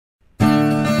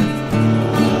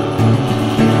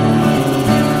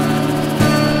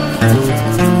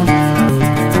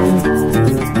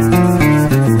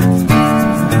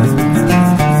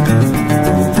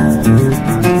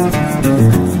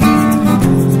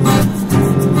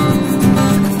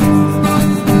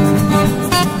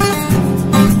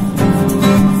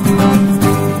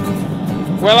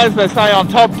as they say on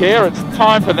Top Gear, it's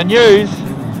time for the news.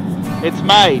 It's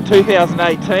May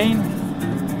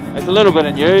 2018. There's a little bit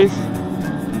of news.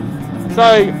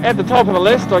 So at the top of the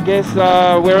list, I guess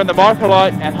we're in the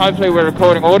Microlight, and hopefully we're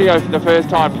recording audio for the first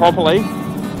time properly.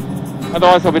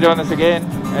 Otherwise I'll be doing this again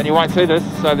and you won't see this,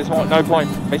 so there's no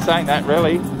point me saying that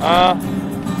really.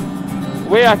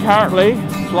 We are currently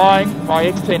flying my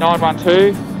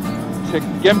XT-912 to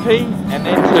Gympie and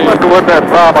then to... Look at what that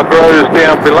farmer grows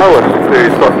down below us.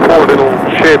 He's got 4 little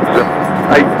sheds and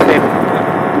 8 pens.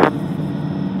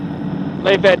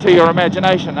 Leave that to your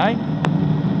imagination, eh?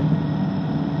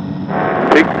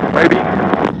 Pig, maybe.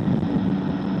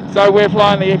 So we're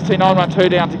flying the XT-912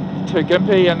 down to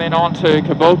Gympie and then on to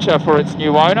Caboolture for its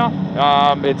new owner.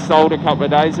 It sold a couple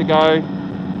of days ago,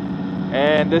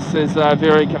 and this is a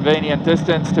very convenient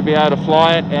distance to be able to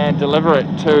fly it and deliver it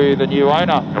to the new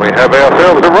owner. We have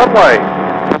ourselves a runway.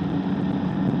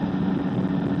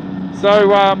 So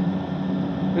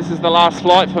this is the last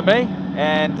flight for me,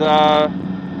 and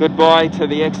goodbye to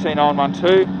the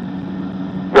XT-912.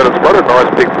 Got a spotted nice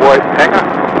big white hanger.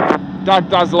 Doug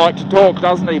does like to talk,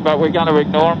 doesn't he? But we're going to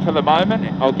ignore him for the moment.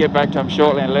 I'll get back to him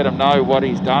shortly and let him know what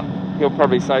he's done. He'll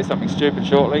probably say something stupid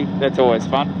shortly. That's always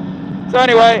fun. So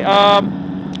anyway,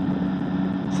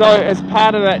 so as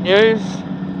part of that news,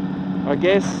 I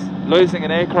guess, losing an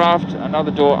aircraft,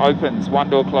 another door opens. One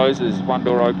door closes, one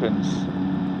door opens.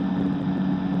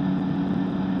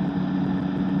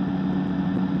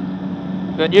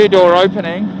 The new door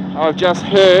opening, I've just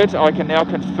heard, I can now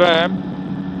confirm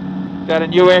that a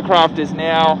new aircraft is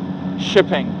now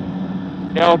shipping.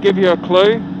 Now I'll give you a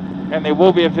clue, and there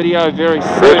will be a video very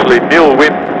soon. Virtually nil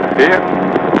wind here.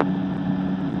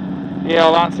 Yeah,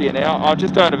 I'll answer you now. I'm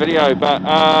just doing a video, but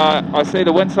I see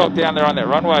the windsock down there on that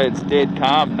runway. It's dead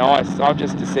calm, nice. I'm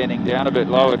just descending down a bit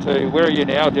lower too. Where are you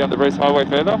now? Down the Bruce Highway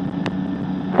further?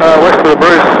 West of the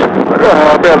Bruce,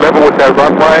 about level with that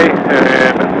runway,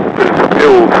 and there's some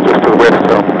hills just to the west,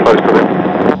 so I'm close to them.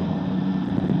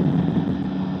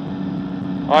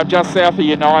 I'm just south of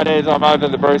United. I'm over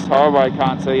the Bruce Highway,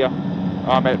 can't see you.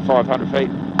 I'm at 500 feet.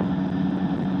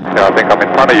 Yeah, I think I'm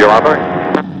in front of you, aren't I?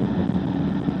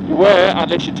 You were,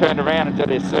 unless you turned around and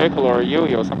did a circle or a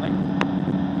U-E or something.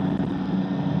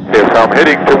 Yes, I'm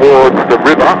heading towards the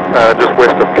river, just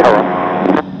west of Curragh.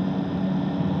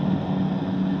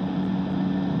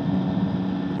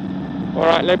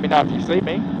 Alright, let me know if you see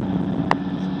me.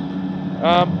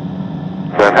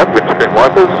 Don't have windscreen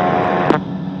wipers.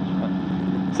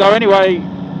 So anyway,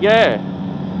 yeah,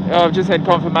 I've just had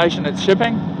confirmation it's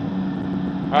shipping.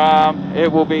 It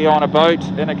will be on a boat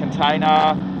in a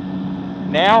container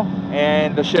now,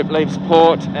 and the ship leaves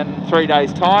port in 3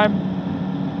 days' time.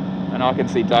 And I can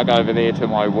see Doug over there to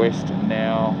my west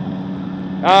now.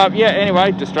 Yeah,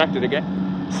 anyway, distracted again.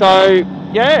 So,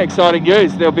 yeah, exciting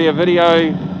news. There'll be a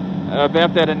video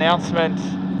about that announcement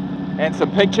and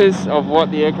some pictures of what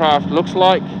the aircraft looks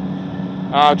like.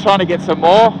 Trying to get some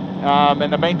more in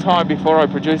the meantime before I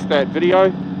produce that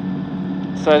video,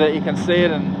 so that you can see it,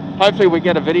 and hopefully we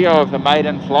get a video of the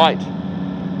maiden flight.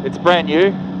 It's brand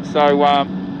new, so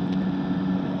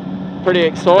pretty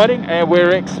exciting, and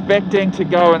we're expecting to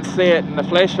go and see it in the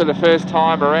flesh for the first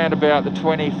time around about the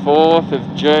 24th of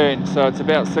June, so it's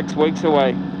about 6 weeks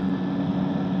away,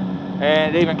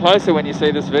 and even closer when you see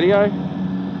this video.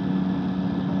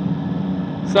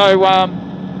 So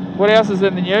what else is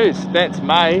in the news? That's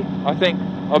May. I think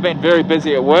I've been very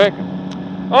busy at work.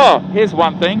 Oh, here's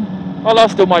one thing. I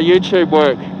lost all my YouTube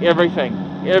work, everything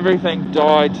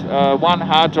died. One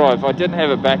hard drive, I didn't have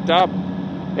it backed up.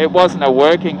 It wasn't a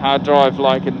working hard drive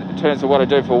like in terms of what I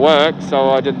do for work,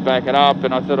 so I didn't back it up,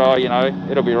 and I thought, oh, you know,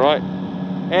 it'll be right.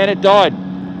 And it died.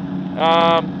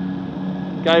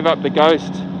 Gave up the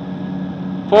ghost.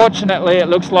 Fortunately, it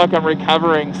looks like I'm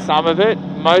recovering some of it.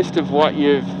 Most of what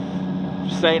you've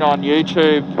seen on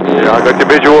YouTube is... Yeah, I got your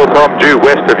visuals. I'm due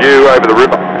west of you over the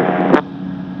river.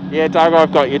 Yeah, Doug,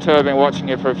 I've got you too. I've been watching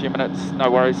you for a few minutes. No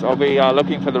worries. I'll be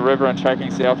looking for the river and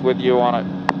tracking south with you on it.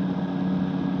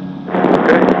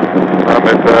 Okay. I'm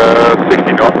at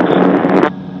 60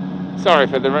 knots. Sorry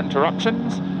for the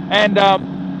interruptions. And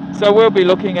so we'll be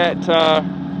looking at...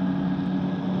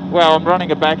 well, I'm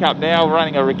running a backup now,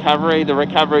 running a recovery. The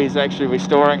recovery is actually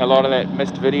restoring a lot of that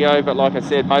missed video, but like I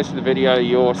said, most of the video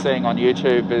you're seeing on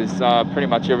YouTube is pretty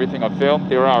much everything I've filmed.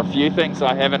 There are a few things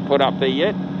I haven't put up there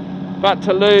yet, but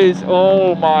to lose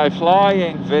all my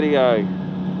flying video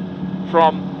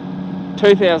from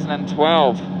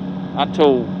 2012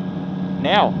 until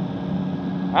now,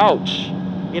 ouch,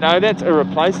 you know, that's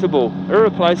irreplaceable,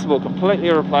 completely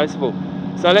irreplaceable.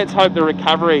 So let's hope the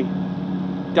recovery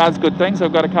does good things.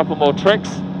 I've got a couple more tricks.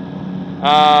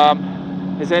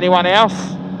 Has anyone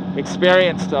else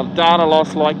experienced a data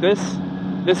loss like this?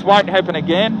 This won't happen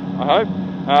again, I hope.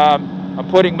 I'm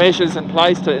putting measures in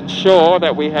place to ensure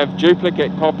that we have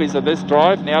duplicate copies of this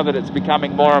drive now that it's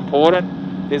becoming more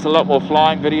important. There's a lot more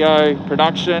flying video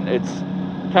production. It's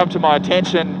come to my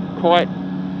attention quite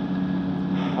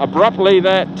abruptly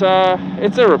that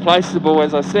it's irreplaceable,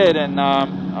 as I said, and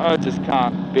I just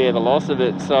can't bear the loss of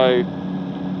it. So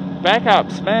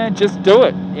backups, man, just do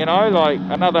it. You know, like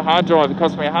another hard drive, it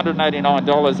cost me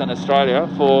 $189 in Australia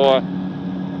for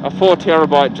a 4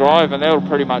 terabyte drive, and that'll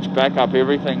pretty much back up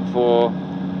everything for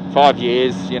 5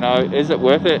 years. You know, is it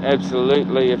worth it?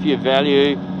 Absolutely. If you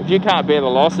can't bear the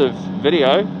loss of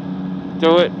video,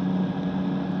 do it.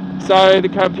 So the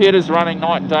computer's running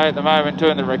night and day at the moment,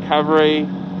 doing the recovery,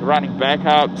 running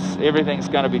backups, everything's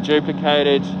going to be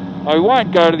duplicated. I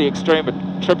won't go to the extreme of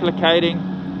triplicating,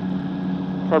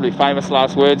 probably famous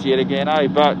last words yet again, eh?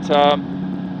 But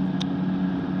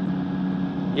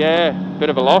yeah, bit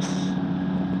of a loss.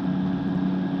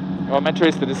 I'm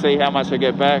interested to see how much I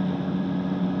get back.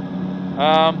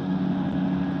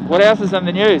 What else is in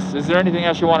the news? Is there anything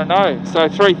else you want to know? So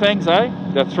 3 things, eh?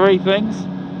 The 3 things.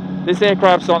 This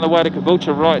aircraft's on the way to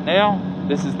Caboolture right now.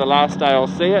 This is the last day I'll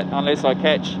see it, unless I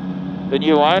catch the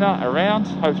new owner around.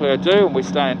 Hopefully I do, and we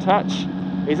stay in touch.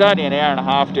 He's only an hour and a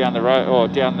half down the road, or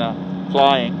down the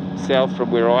flying south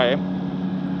from where I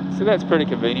am. So that's pretty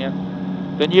convenient.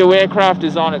 The new aircraft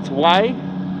is on its way,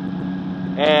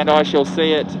 and I shall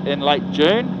see it in late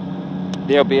June.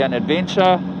 There'll be an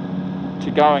adventure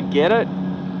to go and get it.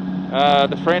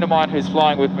 The friend of mine who's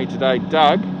flying with me today,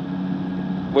 Doug,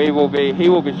 he will be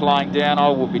flying down, I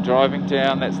will be driving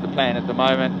down. That's the plan at the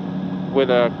moment, with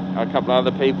a couple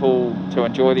other people to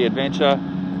enjoy the adventure,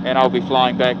 and I'll be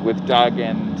flying back with Doug,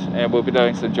 and we'll be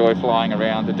doing some joy flying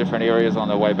around the different areas on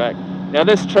the way back. Now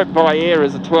this trip by air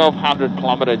is a 1,200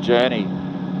 kilometre journey.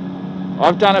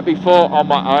 I've done it before on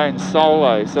my own,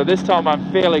 solo, so this time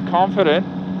I'm fairly confident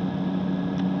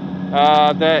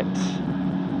that,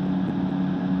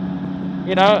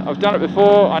 you know, I've done it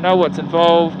before, I know what's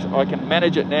involved, I can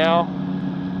manage it now.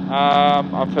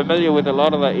 I'm familiar with a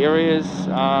lot of the areas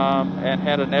and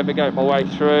how to navigate my way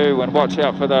through, and watch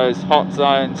out for those hot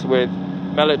zones with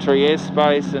military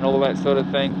airspace and all that sort of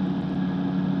thing.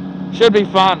 Should be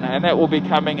fun, and that will be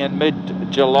coming in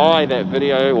mid-July, that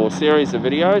video or series of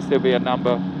videos. There'll be a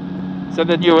number. So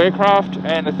the new aircraft,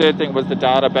 and the 3rd thing was the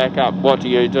data backup. What do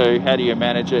you do? How do you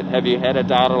manage it? Have you had a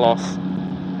data loss?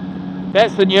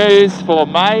 That's the news for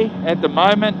May. At the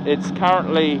moment, it's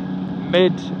currently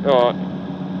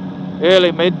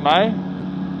early mid-May.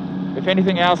 If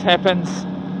anything else happens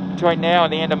between now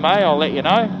and the end of May, I'll let you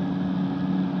know.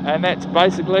 And that's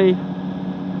basically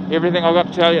everything I've got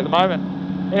to tell you at the moment.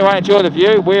 Anyway, enjoy the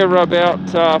view. We're about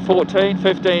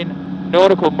 15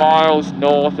 nautical miles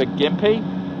north of Gympie,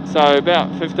 so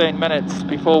about 15 minutes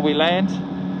before we land.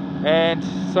 And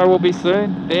so we'll be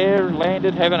soon there,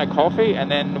 landed, having a coffee,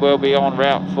 and then we'll be en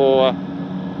route for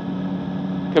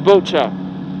Caboolture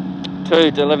to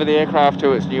deliver the aircraft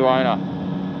to its new owner.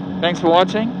 Thanks for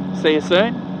watching. See you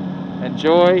soon.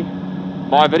 Enjoy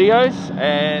my videos,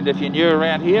 and if you're new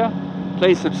around here,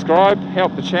 please subscribe,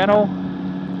 help the channel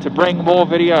to bring more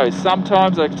videos.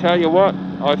 Sometimes, I tell you what,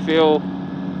 I feel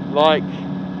like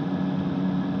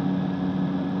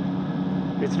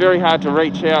it's very hard to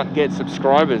reach out and get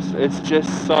subscribers. It's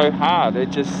just so hard.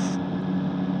 You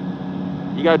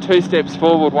go 2 steps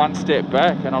forward, 1 step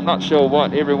back, and I'm not sure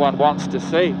what everyone wants to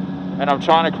see. And I'm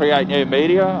trying to create new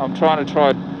media. I'm trying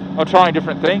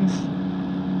different things.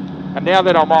 And now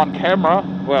that I'm on camera,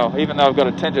 well, even though I've got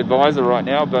a tinted visor right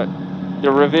now, but the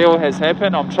reveal has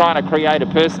happened. I'm trying to create a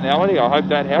personality. I hope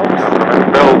that helps.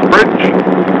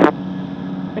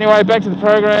 Anyway, back to the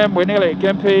program. We're nearly at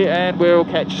Gympie, and we'll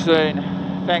catch you soon.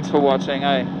 Thanks for watching,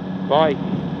 eh? Bye.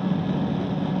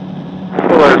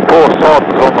 All those poor sods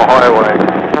on the highway.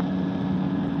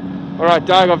 Alright,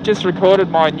 Doug, I've just recorded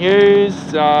my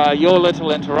news. Your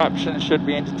little interruption should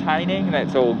be entertaining.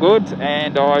 That's all good.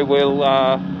 And I will,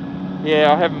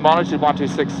 yeah, I haven't monitored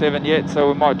 1267 yet, so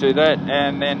we might do that.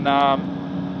 And then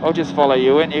I'll just follow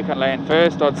you in. You can land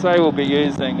first. I'd say we'll be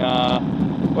using,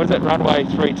 what is it, runway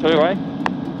 32, eh?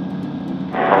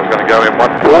 I was going to go in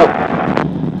 14.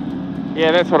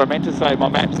 Yeah, that's what I meant to say. My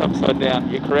map's upside down.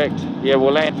 You're correct. Yeah,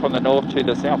 we'll land from the north to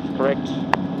the south, correct?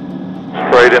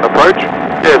 Straight in approach.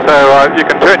 Yeah, so you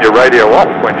can turn your radio off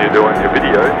when you're doing your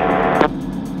video.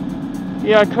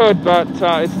 Yeah, I could, but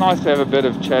it's nice to have a bit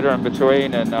of chatter in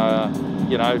between, and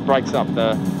you know, it breaks up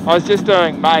the... I was just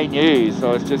doing May news.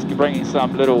 I was just bringing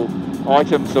some little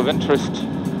items of interest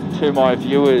to my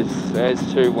viewers as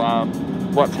to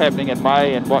what's happening in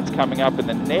May and what's coming up in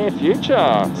the near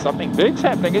future. Something big's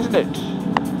happening, isn't it?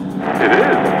 It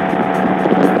is.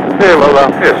 Yeah, well,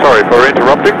 yeah, sorry for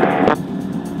interrupting.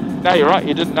 No, you're right,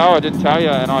 you didn't know, I didn't tell you,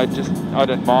 and I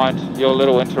didn't mind. Your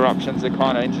little interruptions are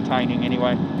kind of entertaining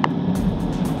anyway.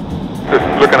 Just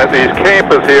looking at these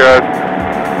campers here,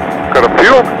 got a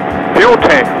fuel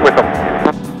tank with them.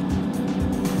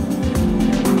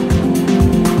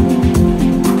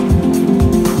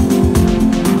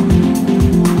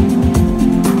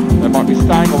 They might be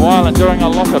staying a while and doing a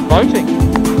lot of boating.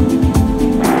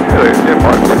 Yeah, there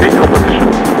might be competition.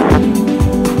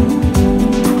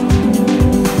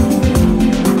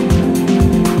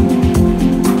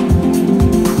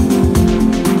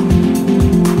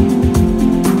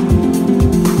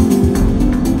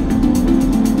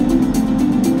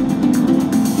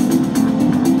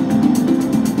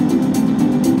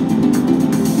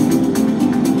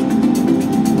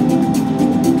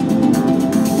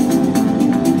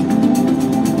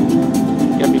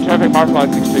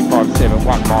 Microlight 6257,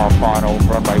 1 mile final,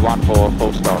 runway 14,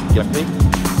 full stop. Yep.